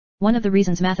One of the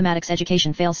reasons mathematics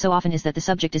education fails so often is that the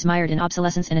subject is mired in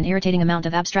obsolescence and an irritating amount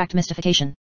of abstract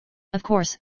mystification. Of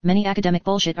course, many academic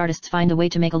bullshit artists find a way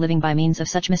to make a living by means of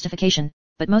such mystification,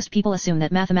 but most people assume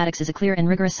that mathematics is a clear and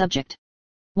rigorous subject.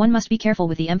 One must be careful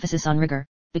with the emphasis on rigor,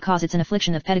 because it's an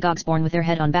affliction of pedagogues born with their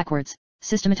head on backwards,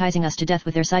 systematizing us to death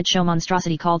with their sideshow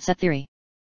monstrosity called set theory.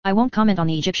 I won't comment on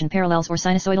the Egyptian parallels or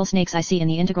sinusoidal snakes I see in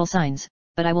the integral signs,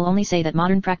 but I will only say that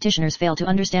modern practitioners fail to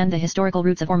understand the historical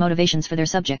roots of or motivations for their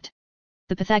subject.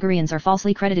 The Pythagoreans are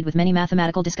falsely credited with many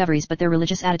mathematical discoveries, but their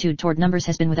religious attitude toward numbers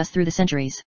has been with us through the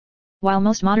centuries. While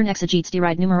most modern exegetes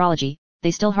deride numerology,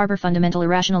 they still harbor fundamental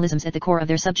irrationalisms at the core of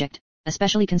their subject,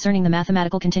 especially concerning the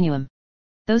mathematical continuum.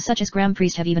 Those such as Graham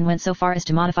Priest have even went so far as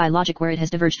to modify logic where it has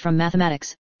diverged from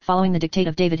mathematics, following the dictate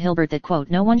of David Hilbert that, quote,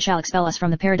 "No one shall expel us from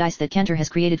the paradise that Cantor has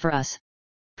created for us."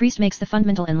 Priest makes the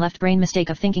fundamental and left-brain mistake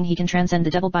of thinking he can transcend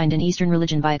the double-bind in Eastern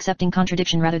religion by accepting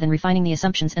contradiction rather than refining the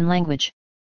assumptions and language.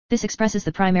 This expresses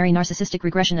the primary narcissistic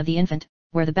regression of the infant,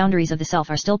 where the boundaries of the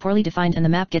self are still poorly defined and the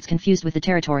map gets confused with the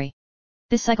territory.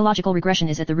 This psychological regression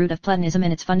is at the root of Platonism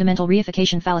and its fundamental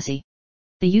reification fallacy.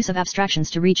 The use of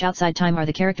abstractions to reach outside time are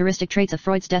the characteristic traits of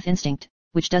Freud's death instinct,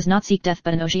 which does not seek death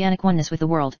but an oceanic oneness with the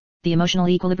world, the emotional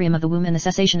equilibrium of the womb and the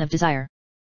cessation of desire.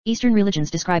 Eastern religions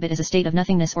describe it as a state of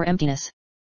nothingness or emptiness.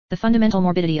 The fundamental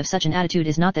morbidity of such an attitude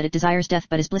is not that it desires death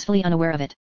but is blissfully unaware of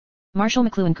it. Marshall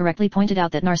McLuhan correctly pointed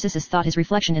out that Narcissus thought his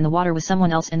reflection in the water was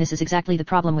someone else, and this is exactly the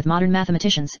problem with modern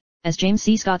mathematicians. As James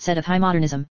C. Scott said of high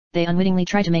modernism, they unwittingly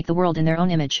try to make the world in their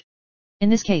own image. In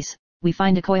this case, we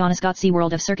find a Koyaanisqatsi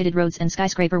world of circuited roads and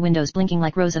skyscraper windows blinking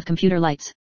like rows of computer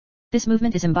lights. This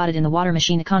movement is embodied in the water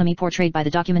machine economy portrayed by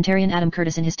the documentarian Adam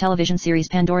Curtis in his television series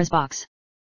Pandora's Box.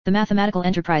 The mathematical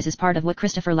enterprise is part of what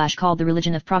Christopher Lasch called the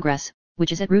religion of progress,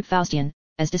 which is at root Faustian,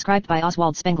 as described by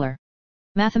Oswald Spengler.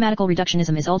 Mathematical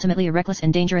reductionism is ultimately a reckless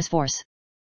and dangerous force.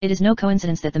 It is no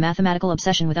coincidence that the mathematical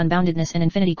obsession with unboundedness and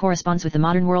infinity corresponds with the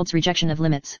modern world's rejection of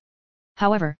limits.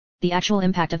 However, the actual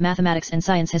impact of mathematics and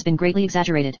science has been greatly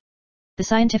exaggerated. The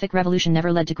scientific revolution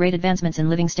never led to great advancements in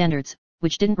living standards,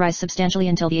 which didn't rise substantially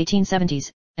until the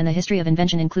 1870s, and the history of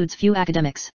invention includes few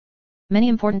academics. Many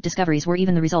important discoveries were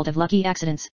even the result of lucky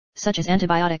accidents, such as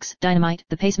antibiotics, dynamite,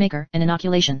 the pacemaker, and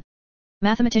inoculation.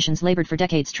 Mathematicians labored for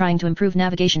decades trying to improve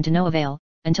navigation to no avail,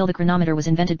 until the chronometer was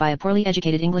invented by a poorly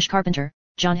educated English carpenter,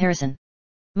 John Harrison.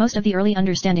 Most of the early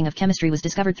understanding of chemistry was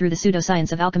discovered through the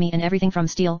pseudoscience of alchemy, and everything from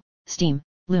steel, steam,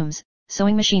 looms,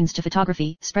 sewing machines to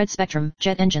photography, spread spectrum,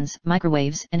 jet engines,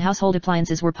 microwaves, and household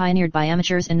appliances were pioneered by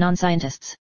amateurs and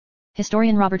non-scientists.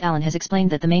 Historian Robert Allen has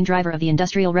explained that the main driver of the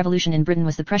Industrial Revolution in Britain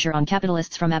was the pressure on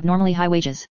capitalists from abnormally high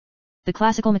wages. The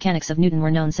classical mechanics of Newton were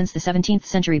known since the 17th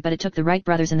century, but it took the Wright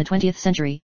brothers in the 20th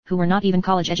century, who were not even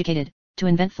college educated, to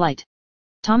invent flight.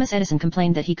 Thomas Edison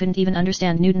complained that he couldn't even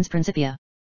understand Newton's Principia.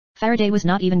 Faraday was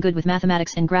not even good with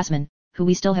mathematics, and Grassmann, who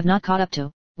we still have not caught up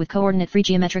to, with coordinate-free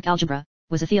geometric algebra,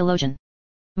 was a theologian.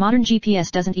 Modern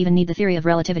GPS doesn't even need the theory of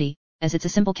relativity, as it's a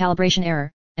simple calibration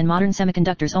error, and modern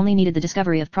semiconductors only needed the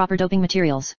discovery of proper doping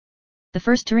materials. The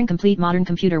first Turing-complete modern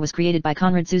computer was created by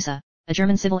Konrad Zuse, a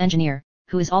German civil engineer,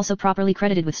 who is also properly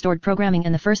credited with stored programming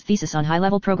and the first thesis on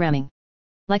high-level programming.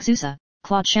 Like Zuse,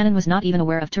 Claude Shannon was not even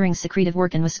aware of Turing's secretive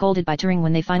work and was scolded by Turing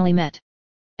when they finally met.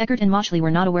 Eckert and Mauchly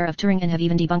were not aware of Turing and have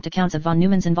even debunked accounts of von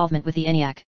Neumann's involvement with the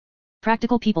ENIAC.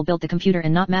 Practical people built the computer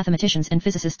and not mathematicians and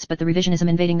physicists, but the revisionism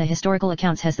invading the historical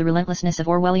accounts has the relentlessness of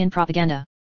Orwellian propaganda.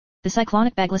 The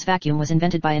cyclonic bagless vacuum was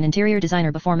invented by an interior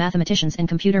designer before mathematicians and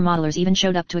computer modelers even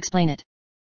showed up to explain it.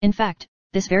 In fact,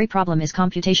 this very problem is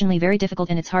computationally very difficult,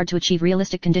 and it's hard to achieve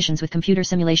realistic conditions with computer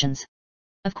simulations.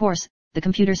 Of course, the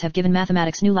computers have given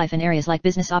mathematics new life in areas like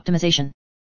business optimization.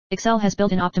 Excel has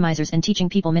built-in optimizers, and teaching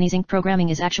people mini-zinc programming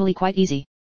is actually quite easy.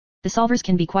 The solvers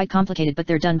can be quite complicated, but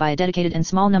they're done by a dedicated and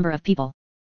small number of people.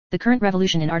 The current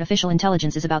revolution in artificial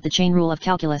intelligence is about the chain rule of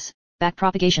calculus,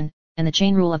 backpropagation, and the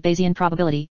chain rule of Bayesian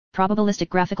probability, probabilistic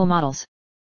graphical models.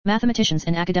 Mathematicians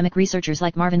and academic researchers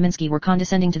like Marvin Minsky were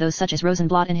condescending to those such as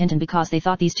Rosenblatt and Hinton because they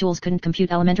thought these tools couldn't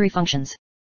compute elementary functions.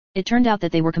 It turned out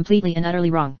that they were completely and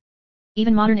utterly wrong.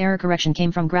 Even modern error correction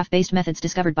came from graph-based methods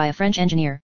discovered by a French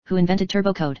engineer, who invented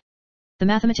turbo code. The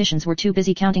mathematicians were too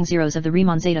busy counting zeros of the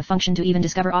Riemann zeta function to even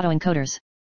discover autoencoders.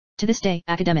 To this day,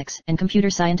 academics and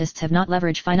computer scientists have not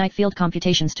leveraged finite field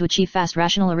computations to achieve fast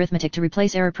rational arithmetic to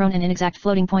replace error-prone and inexact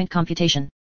floating-point computation.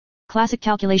 Classic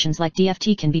calculations like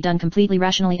DFT can be done completely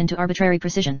rationally and to arbitrary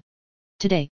precision.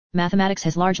 Today, mathematics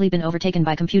has largely been overtaken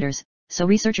by computers, so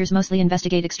researchers mostly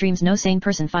investigate extremes no sane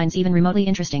person finds even remotely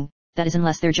interesting, that is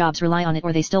unless their jobs rely on it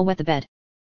or they still wet the bed.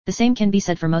 The same can be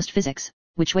said for most physics,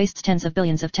 which wastes tens of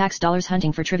billions of tax dollars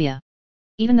hunting for trivia.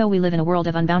 Even though we live in a world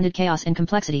of unbounded chaos and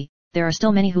complexity, there are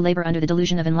still many who labor under the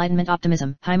delusion of Enlightenment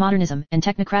optimism, high modernism, and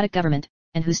technocratic government,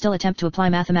 and who still attempt to apply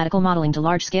mathematical modeling to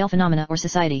large-scale phenomena or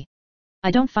society.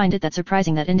 I don't find it that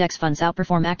surprising that index funds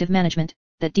outperform active management,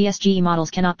 that DSGE models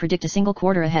cannot predict a single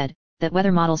quarter ahead, that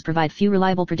weather models provide few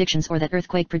reliable predictions, or that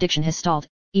earthquake prediction has stalled,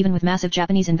 even with massive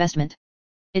Japanese investment.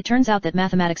 It turns out that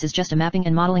mathematics is just a mapping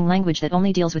and modeling language that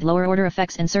only deals with lower-order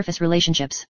effects and surface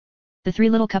relationships. The three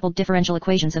little coupled differential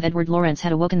equations of Edward Lorenz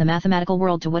had awoken the mathematical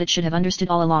world to what it should have understood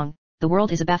all along: the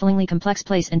world is a bafflingly complex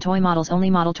place and toy models only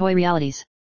model toy realities.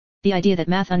 The idea that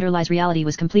math underlies reality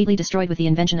was completely destroyed with the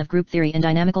invention of group theory and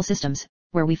dynamical systems,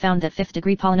 where we found that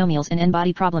fifth-degree polynomials and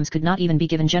n-body problems could not even be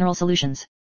given general solutions.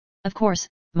 Of course,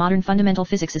 modern fundamental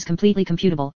physics is completely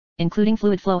computable, including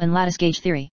fluid flow and lattice gauge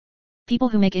theory. People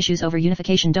who make issues over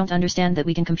unification don't understand that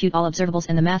we can compute all observables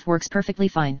and the math works perfectly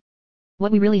fine.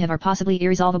 What we really have are possibly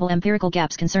irresolvable empirical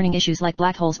gaps concerning issues like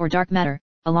black holes or dark matter,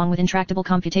 along with intractable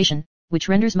computation, which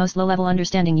renders most low-level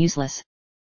understanding useless.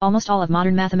 Almost all of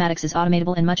modern mathematics is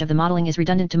automatable and much of the modeling is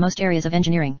redundant to most areas of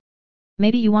engineering.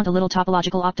 Maybe you want a little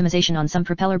topological optimization on some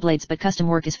propeller blades, but custom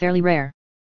work is fairly rare.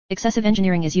 Excessive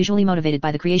engineering is usually motivated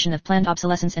by the creation of planned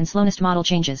obsolescence and slowness model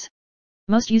changes.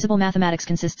 Most usable mathematics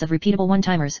consists of repeatable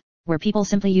one-timers, where people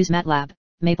simply use MATLAB,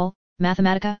 Maple,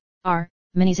 Mathematica, R,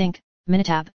 Minizinc,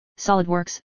 Minitab,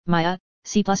 SolidWorks, Maya,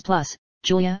 C++,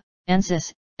 Julia,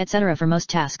 ANSYS, etc. for most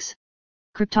tasks.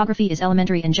 Cryptography is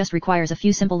elementary and just requires a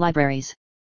few simple libraries.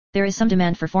 There is some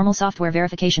demand for formal software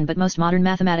verification, but most modern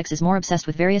mathematics is more obsessed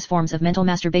with various forms of mental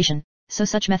masturbation, so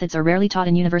such methods are rarely taught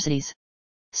in universities.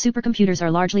 Supercomputers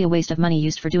are largely a waste of money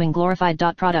used for doing glorified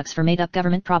dot products for made-up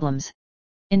government problems.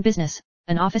 In business,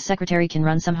 an office secretary can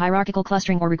run some hierarchical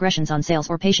clustering or regressions on sales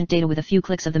or patient data with a few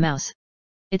clicks of the mouse.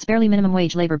 It's barely minimum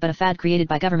wage labor, but a fad created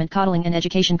by government coddling and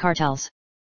education cartels.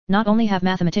 Not only have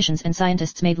mathematicians and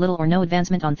scientists made little or no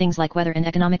advancement on things like weather and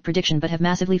economic prediction, but have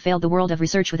massively failed the world of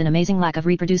research with an amazing lack of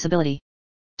reproducibility.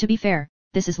 To be fair,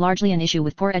 this is largely an issue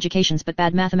with poor educations, but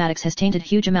bad mathematics has tainted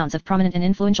huge amounts of prominent and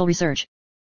influential research.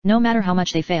 No matter how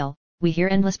much they fail, we hear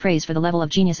endless praise for the level of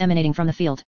genius emanating from the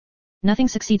field. Nothing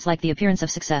succeeds like the appearance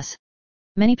of success.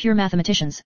 Many pure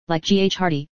mathematicians, like G.H.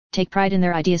 Hardy, take pride in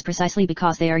their ideas precisely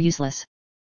because they are useless.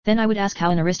 Then I would ask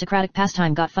how an aristocratic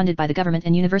pastime got funded by the government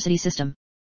and university system.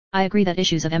 I agree that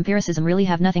issues of empiricism really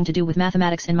have nothing to do with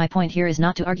mathematics, and my point here is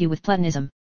not to argue with Platonism.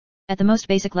 At the most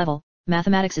basic level,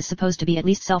 mathematics is supposed to be at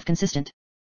least self-consistent.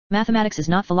 Mathematics is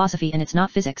not philosophy and it's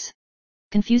not physics.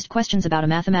 Confused questions about a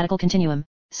mathematical continuum,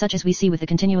 such as we see with the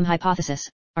Continuum Hypothesis,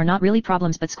 are not really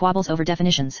problems but squabbles over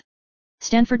definitions.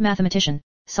 Stanford mathematician,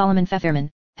 Solomon Pfefferman,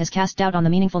 has cast doubt on the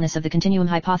meaningfulness of the Continuum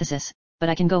Hypothesis, but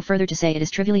I can go further to say it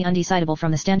is trivially undecidable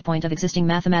from the standpoint of existing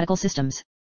mathematical systems.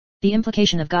 The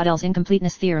implication of Gödel's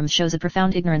incompleteness theorems shows a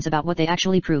profound ignorance about what they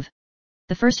actually prove.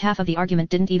 The first half of the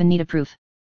argument didn't even need a proof.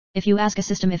 If you ask a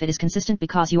system if it is consistent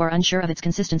because you are unsure of its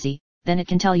consistency, then it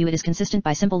can tell you it is consistent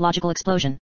by simple logical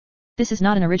explosion. This is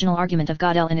not an original argument of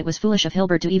Gödel, and it was foolish of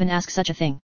Hilbert to even ask such a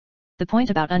thing. The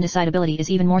point about undecidability is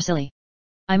even more silly.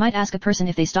 I might ask a person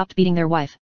if they stopped beating their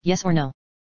wife, yes or no.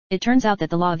 It turns out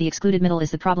that the law of the excluded middle is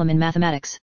the problem in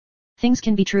mathematics. Things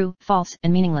can be true, false,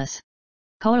 and meaningless.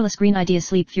 Colorless green ideas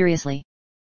sleep furiously.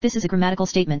 This is a grammatical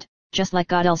statement, just like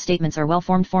Gödel's statements are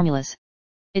well-formed formulas.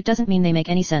 It doesn't mean they make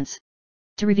any sense.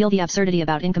 To reveal the absurdity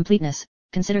about incompleteness,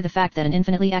 consider the fact that an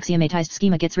infinitely axiomatized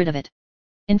schema gets rid of it.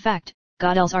 In fact,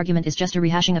 Gödel's argument is just a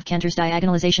rehashing of Cantor's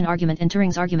diagonalization argument, and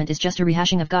Turing's argument is just a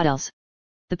rehashing of Gödel's.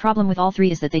 The problem with all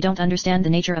three is that they don't understand the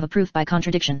nature of a proof by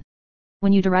contradiction.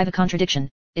 When you derive a contradiction,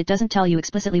 it doesn't tell you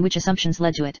explicitly which assumptions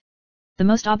led to it. The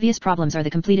most obvious problems are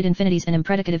the completed infinities and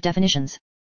impredicative definitions.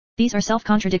 These are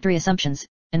self-contradictory assumptions,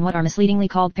 and what are misleadingly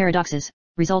called paradoxes,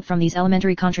 result from these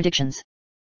elementary contradictions.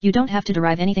 You don't have to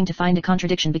derive anything to find a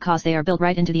contradiction because they are built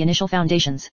right into the initial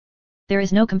foundations. There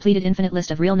is no completed infinite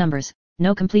list of real numbers,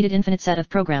 no completed infinite set of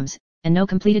programs, and no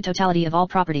completed totality of all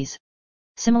properties.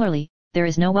 Similarly, there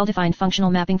is no well-defined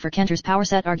functional mapping for Cantor's power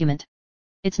set argument.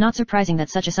 It's not surprising that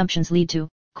such assumptions lead to,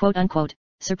 quote-unquote,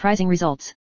 surprising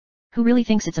results. Who really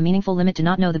thinks it's a meaningful limit to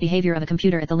not know the behavior of a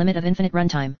computer at the limit of infinite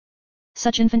runtime?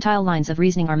 Such infantile lines of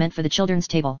reasoning are meant for the children's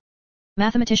table.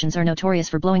 Mathematicians are notorious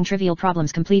for blowing trivial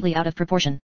problems completely out of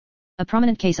proportion. A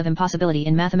prominent case of impossibility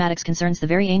in mathematics concerns the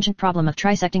very ancient problem of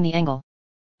trisecting the angle.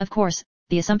 Of course,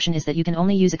 the assumption is that you can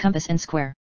only use a compass and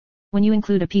square. When you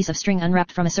include a piece of string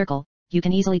unwrapped from a circle, you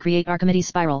can easily create Archimedes'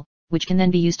 spiral, which can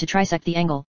then be used to trisect the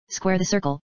angle, square the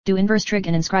circle, do inverse trig,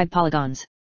 and inscribe polygons.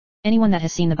 Anyone that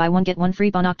has seen the buy one get one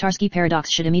free Banach-Tarski paradox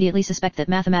should immediately suspect that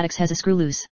mathematics has a screw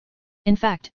loose. In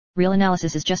fact, real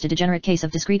analysis is just a degenerate case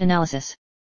of discrete analysis.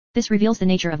 This reveals the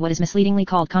nature of what is misleadingly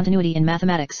called continuity in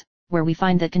mathematics, where we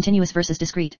find that continuous versus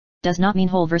discrete, does not mean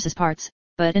whole versus parts,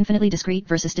 but infinitely discrete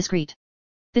versus discrete.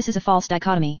 This is a false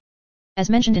dichotomy. As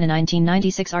mentioned in a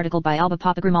 1996 article by Alba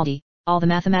Papa Grimaldi, all the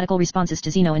mathematical responses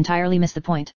to Zeno entirely miss the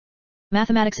point.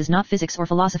 Mathematics is not physics or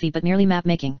philosophy but merely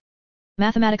map-making.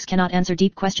 Mathematics cannot answer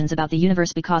deep questions about the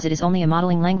universe because it is only a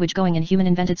modeling language going in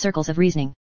human-invented circles of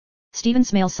reasoning. Stephen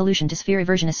Smale's solution to sphere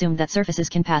eversion assumed that surfaces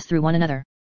can pass through one another.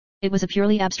 It was a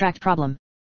purely abstract problem.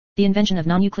 The invention of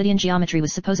non-Euclidean geometry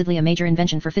was supposedly a major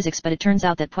invention for physics, but it turns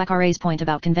out that Poincaré's point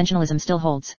about conventionalism still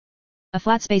holds. A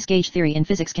flat space gauge theory in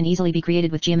physics can easily be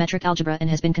created with geometric algebra and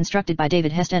has been constructed by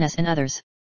David Hestenes and others.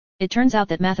 It turns out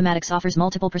that mathematics offers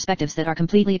multiple perspectives that are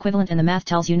completely equivalent and the math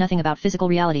tells you nothing about physical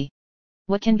reality.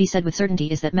 What can be said with certainty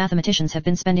is that mathematicians have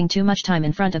been spending too much time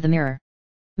in front of the mirror.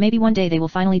 Maybe one day they will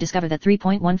finally discover that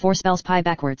 3.14 spells pi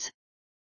backwards.